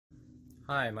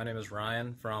Hi, my name is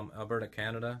Ryan from Alberta,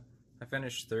 Canada. I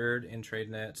finished third in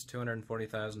Tradenet's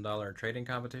 $240,000 trading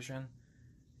competition.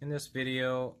 In this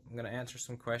video, I'm going to answer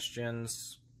some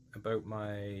questions about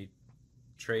my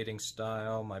trading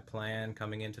style, my plan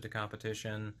coming into the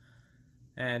competition,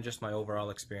 and just my overall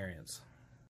experience.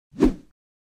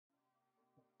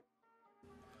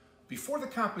 Before the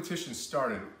competition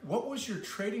started, what was your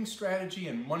trading strategy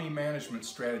and money management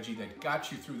strategy that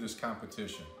got you through this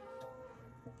competition?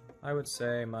 I would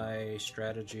say my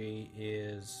trading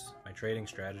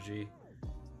strategy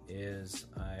is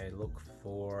I look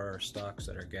for stocks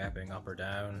that are gapping up or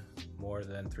down more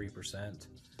than 3%.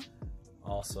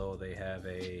 Also, they have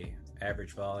a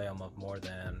average volume of more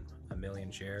than 1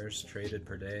 million shares traded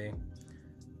per day.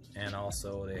 And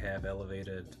also they have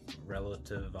elevated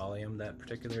relative volume that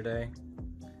particular day.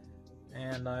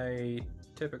 And I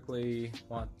typically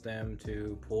want them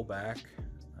to pull back.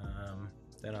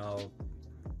 Then I'll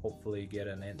hopefully get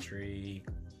an entry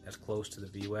as close to the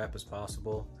VWAP as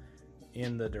possible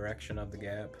in the direction of the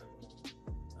gap.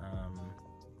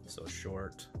 So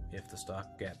short if the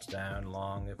stock gaps down,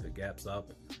 long if it gaps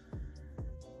up.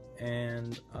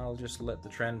 And I'll just let the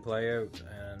trend play out,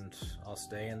 and I'll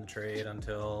stay in the trade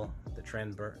until the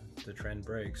trend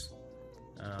breaks.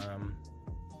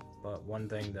 But one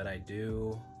thing that I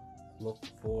do look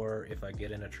for if I get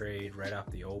in a trade right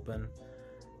off the open,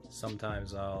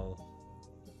 sometimes I'll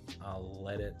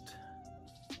let it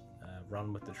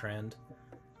run with the trend,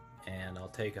 and I'll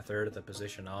take a third of the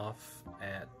position off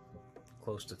at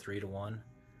close to 3-to-1.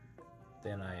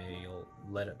 Then I'll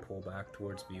let it pull back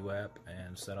towards VWAP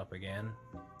and set up again.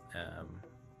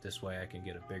 This way I can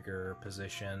get a bigger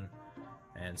position,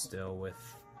 and still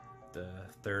with the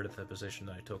third of the position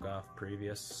that I took off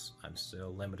previous, I'm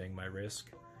still limiting my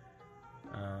risk.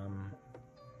 And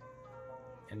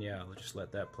yeah, I'll just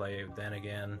let that play out then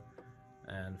again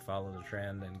and follow the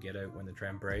trend and get out when the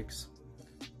trend breaks.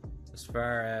 As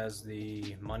far as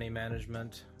the money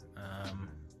management,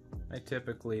 I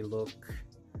typically look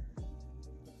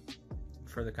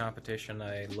for the competition.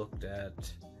 I looked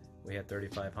at, we had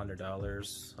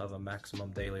 $3,500 of a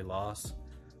maximum daily loss,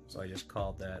 so I just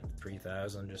called that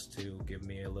 3,000 just to give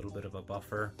me a little bit of a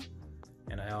buffer.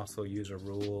 And I also use a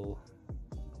rule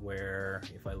where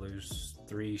if I lose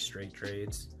 3 straight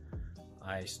trades,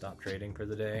 I stop trading for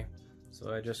the day.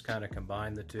 So I just kind of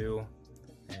combined the two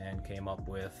and came up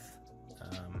with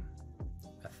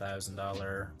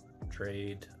 $1,000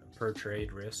 trade per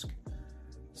trade risk.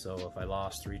 So if I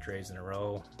lost 3 trades in a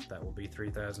row, that will be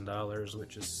 $3,000,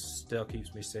 which still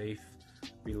keeps me safe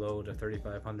below the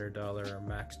 $3,500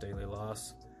 max daily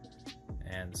loss.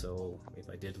 And so if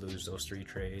I did lose those 3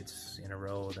 trades in a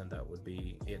row, then that would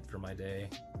be it for my day,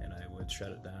 and I would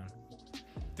shut it down.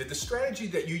 Did the strategy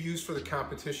that you used for the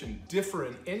competition differ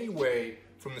in any way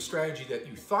from the strategy that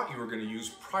you thought you were going to use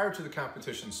prior to the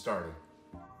competition started?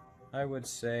 I would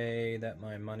say that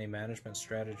my money management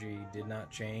strategy did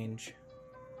not change,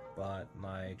 but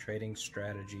my trading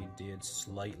strategy did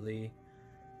slightly,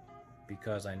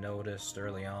 because I noticed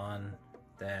early on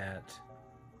that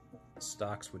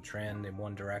stocks would trend in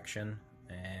one direction,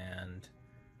 and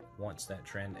once that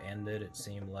trend ended, it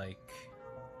seemed like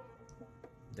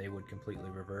they would completely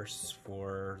reverse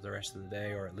for the rest of the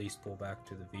day, or at least pull back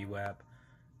to the VWAP,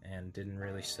 and didn't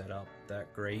really set up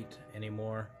that great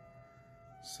anymore.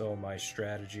 So my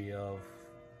strategy of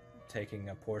taking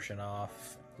a portion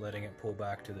off, letting it pull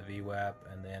back to the VWAP,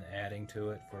 and then adding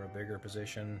to it for a bigger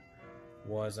position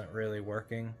wasn't really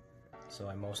working. So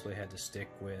I mostly had to stick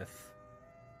with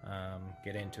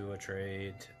get into a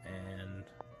trade and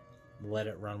let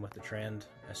it run with the trend.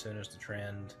 As soon as the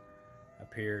trend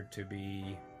appeared to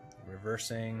be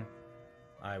reversing,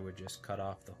 I would just cut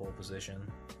off the whole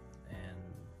position,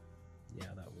 and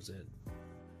yeah, that was it.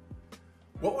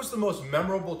 What was the most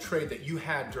memorable trade that you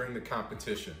had during the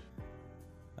competition?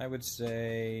 I would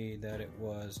say that it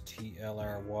was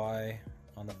TLRY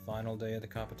on the final day of the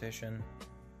competition.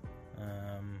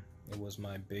 It was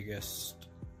my biggest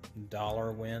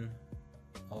dollar win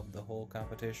of the whole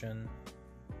competition,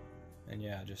 and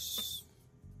yeah, just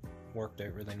worked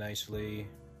out really nicely,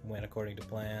 went according to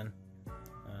plan.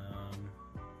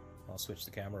 I'll switch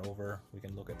the camera over, we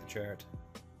can look at the chart.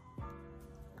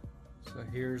 So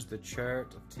here's the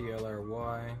chart of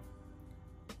TLRY.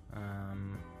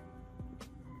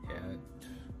 Yeah, it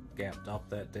gapped up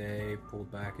that day, pulled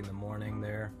back in the morning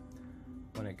there.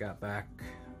 When it got back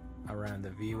around the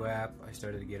VWAP, I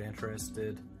started to get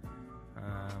interested.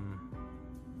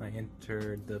 I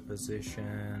entered the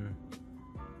position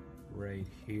right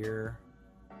here,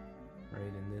 right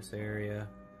in this area,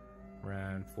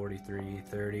 around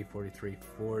 43.30,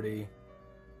 43.40.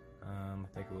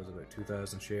 I think it was about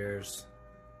 2,000 shares.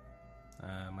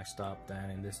 My stop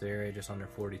down in this area, just under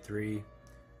 43.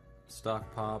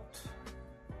 Stock popped,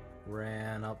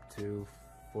 ran up to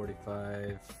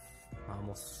 45,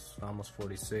 almost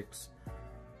 46.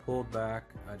 Pulled back.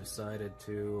 I decided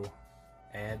to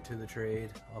add to the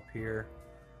trade up here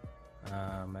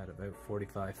at about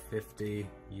 45.50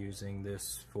 using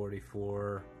this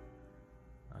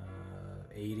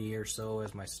 44.80 or so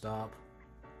as my stop,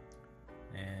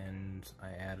 and I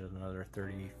added another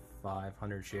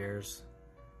 3,500 shares,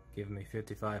 giving me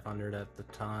 5,500 at the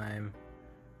time,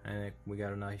 and we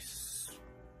got a nice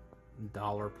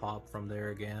dollar pop from there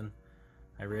again.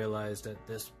 I realized at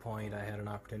this point I had an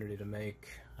opportunity to make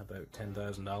about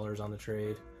 $10,000 on the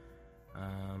trade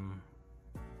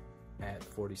at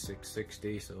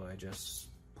 46.60, so I just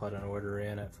put an order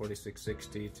in at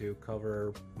 46.60 to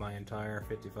cover my entire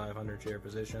 5,500 share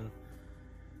position.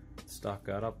 Stock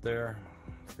got up there,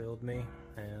 filled me,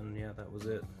 and yeah, that was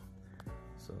it.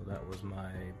 So that was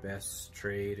my best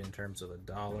trade in terms of a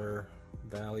dollar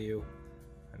value.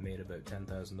 I made about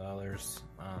 $10,000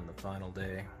 on the final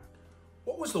day.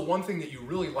 What was the one thing that you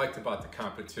really liked about the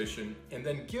competition? And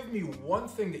then give me one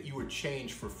thing that you would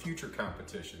change for future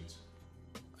competitions.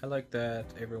 I like that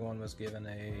everyone was given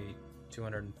a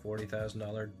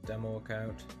 $240,000 demo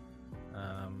account.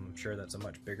 I'm sure that's a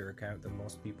much bigger account than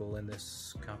most people in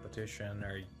this competition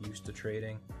are used to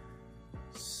trading.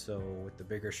 So with the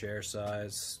bigger share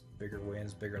size, bigger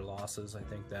wins, bigger losses, I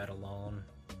think that alone,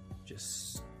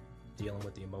 just dealing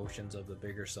with the emotions of the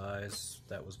bigger size,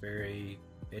 that was very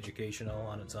educational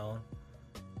on its own.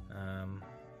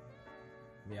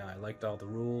 Yeah, I liked all the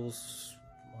rules.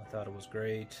 I thought it was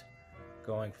great.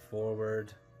 Going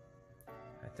forward,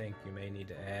 I think you may need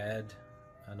to add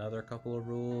another couple of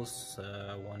rules.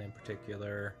 One in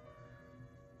particular,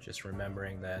 just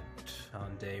remembering that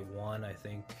on day one, I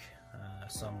think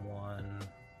someone,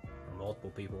 or multiple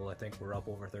people, I think were up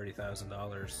over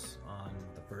 $30,000 on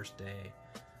the first day.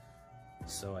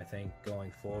 So I think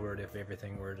going forward, if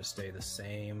everything were to stay the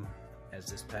same as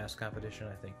this past competition,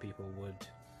 I think people would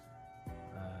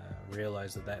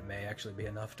realize that that may actually be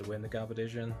enough to win the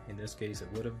competition. In this case, it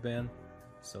would have been.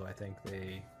 So I think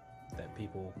that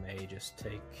people may just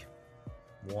take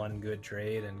one good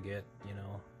trade and get, you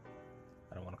know,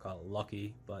 I don't want to call it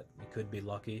lucky, but it could be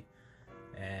lucky,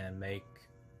 and make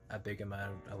a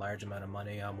large amount of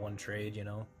money on one trade, you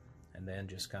know, and then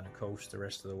just kind of coast the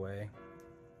rest of the way.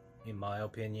 In my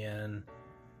opinion,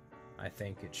 I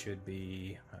think it should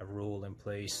be a rule in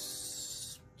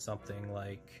place, something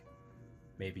like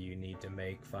maybe you need to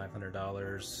make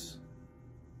 $500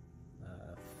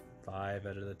 5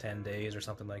 out of the 10 days or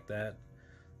something like that.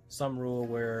 Some rule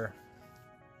where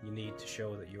you need to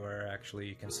show that you are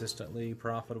actually consistently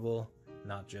profitable,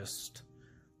 not just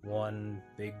one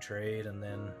big trade and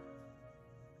then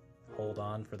hold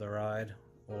on for the ride,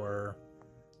 or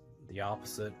the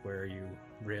opposite where you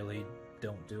really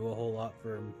don't do a whole lot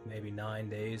for maybe 9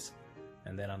 days,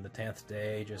 and then on the 10th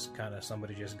day just kind of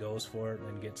somebody just goes for it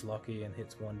and gets lucky and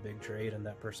hits one big trade, and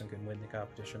that person can win the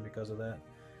competition because of that.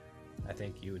 I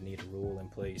think you would need a rule in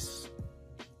place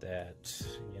that,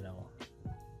 you know,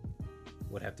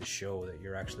 would have to show that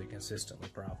you're actually consistently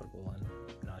profitable and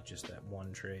not just that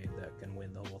one trade that can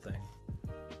win the whole thing.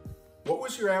 What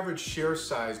was your average share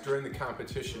size during the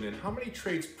competition, and how many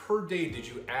trades per day did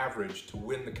you average to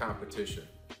win the competition?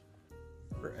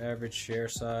 For average share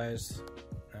size,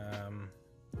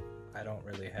 I don't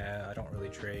really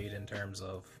trade in terms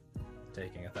of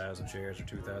taking 1,000 shares or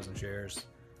 2,000 shares.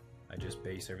 I just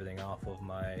base everything off of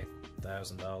my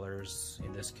 $1,000,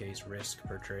 in this case, risk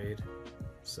per trade.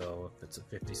 So if it's a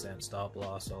 50-cent stop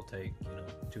loss, I'll take, you know,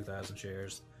 2,000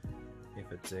 shares.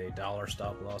 If it's a $1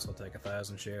 stop loss, I'll take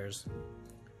 1,000 shares.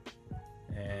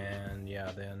 And yeah,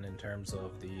 then in terms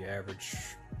of the average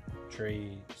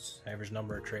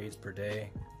number of trades per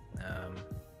day,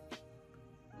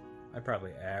 I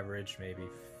probably average maybe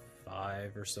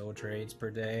 5 or so trades per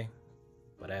day.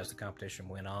 But as the competition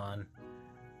went on,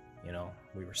 you know,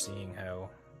 we were seeing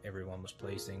how everyone was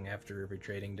placing after every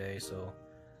trading day, so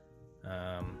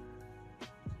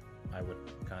I would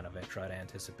kind of try to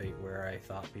anticipate where I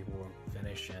thought people would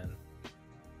finish, and,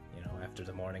 you know, after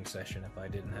the morning session, if I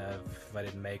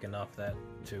didn't make enough that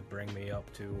to bring me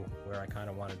up to where I kind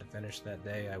of wanted to finish that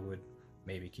day, I would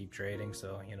maybe keep trading.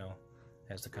 So, you know,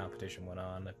 as the competition went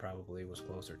on, it probably was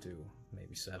closer to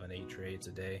maybe 7-8 trades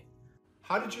a day.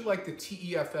 How did you like the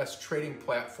TEFS trading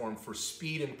platform for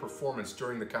speed and performance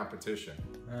during the competition?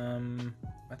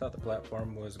 I thought the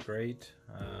platform was great.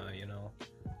 You know,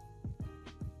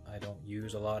 I don't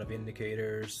use a lot of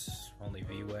indicators, only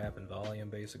VWAP and volume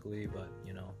basically, but,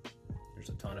 you know, There's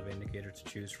a ton of indicators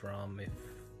to choose from if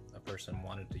a person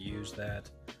wanted to use that.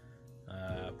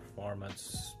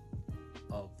 Performance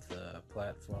of the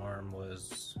platform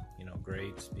was,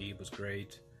 great. Speed was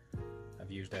great. I've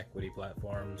used equity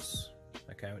platforms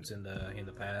accounts in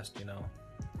the past. You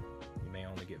may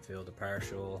only get filled a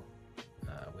partial.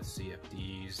 With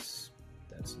CFDs,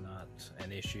 that's not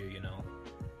an issue. You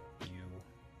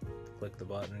click the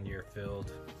button, you're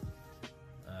filled.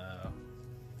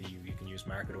 You can use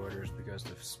market orders because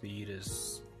the speed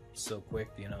is so quick,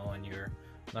 and you're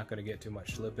not going to get too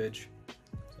much slippage.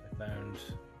 So I found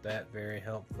that very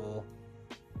helpful.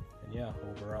 And yeah,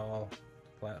 overall,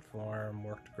 the platform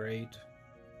worked great.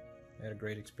 I had a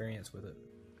great experience with it.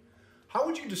 How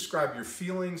would you describe your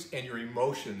feelings and your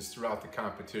emotions throughout the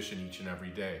competition each and every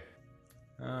day?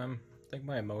 I think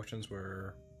my emotions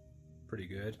were pretty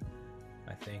good.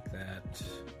 I think that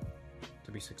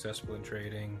to be successful in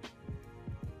trading,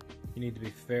 you need to be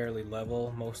fairly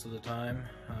level most of the time.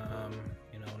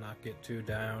 Not get too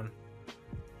down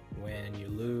when you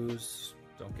lose.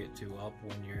 Don't get too up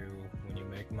when you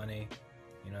make money.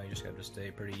 You just have to stay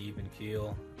pretty even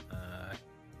keel.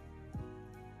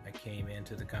 I came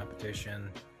into the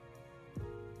competition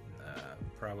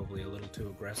probably a little too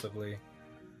aggressively.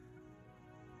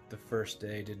 The first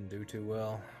day didn't do too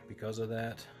well because of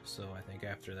that, so I think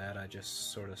after that I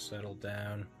just sort of settled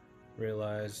down,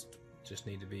 realized just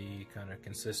need to be kind of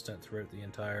consistent throughout the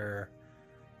entire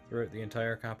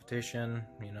competition,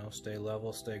 stay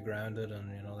level, stay grounded,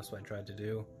 and that's what I tried to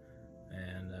do.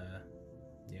 And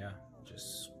yeah,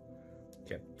 just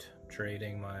kept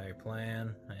trading my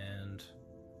plan and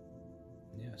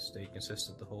yeah, stayed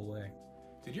consistent the whole way.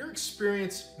 Did your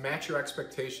experience match your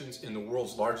expectations in the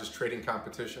world's largest trading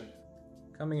competition?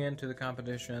 Coming into the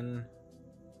competition,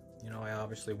 I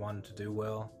obviously wanted to do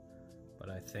well,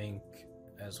 but I think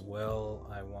as well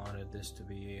I wanted this to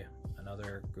be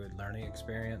another good learning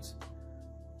experience.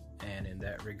 And in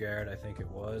that regard, I think it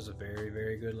was a very,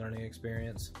 very good learning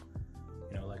experience.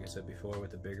 Like I said before,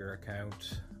 with a bigger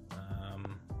account.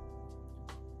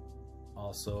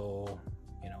 Also,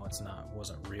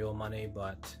 wasn't real money,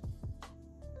 but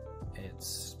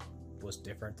was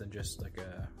different than just like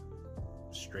a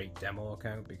straight demo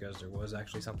account because there was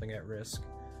actually something at risk.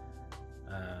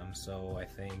 So I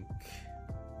think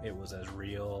it was as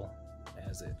real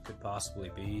as it could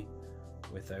possibly be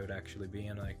without actually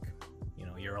being like,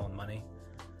 your own money.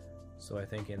 So I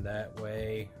think in that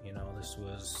way, this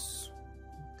was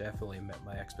definitely met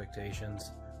my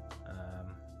expectations.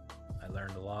 I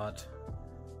learned a lot.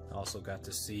 I also got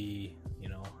to see,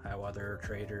 how other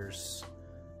traders,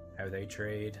 how they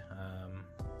trade,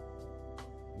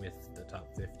 with the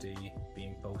top 50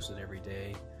 being posted every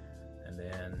day. And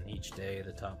then each day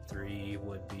the top 3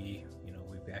 would be,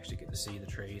 we actually get to see the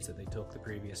trades that they took the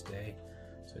previous day.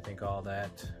 So I think all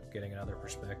that, getting another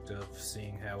perspective,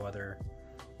 seeing how other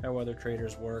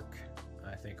traders work,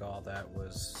 I think all that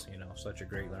was, such a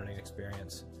great learning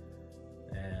experience.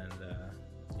 And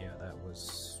yeah, that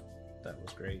was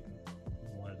great.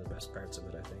 One of the best parts of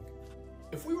it, I think.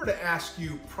 If we were to ask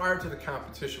you prior to the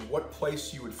competition what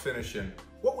place you would finish in,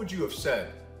 what would you have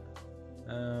said?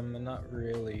 I'm not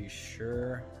really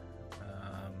sure.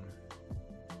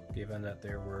 Given that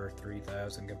there were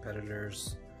 3,000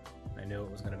 competitors, I knew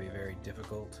it was going to be very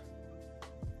difficult.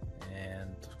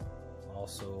 And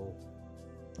also,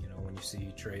 when you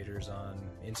see traders on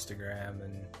Instagram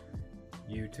and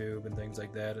YouTube and things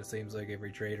like that, it seems like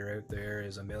every trader out there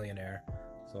is a millionaire.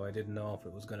 So I didn't know if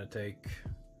it was going to take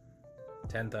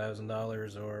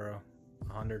 $10,000 or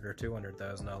 $100,000 or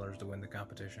 $200,000 to win the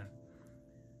competition.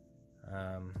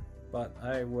 But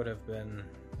I would have been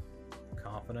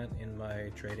confident in my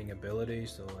trading ability,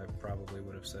 so I probably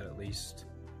would have said at least,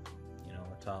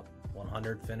 a top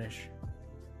 100 finish.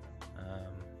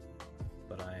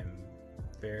 But I'm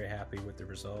very happy with the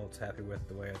results, happy with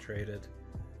the way I traded,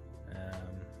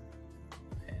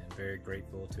 and very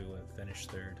grateful to have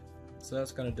finished 3rd. So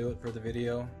that's going to do it for the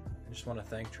video. I just want to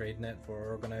thank Tradenet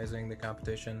for organizing the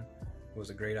competition. It was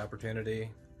a great opportunity.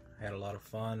 I had a lot of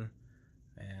fun,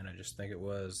 and I just think it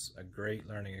was a great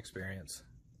learning experience.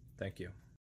 Thank you.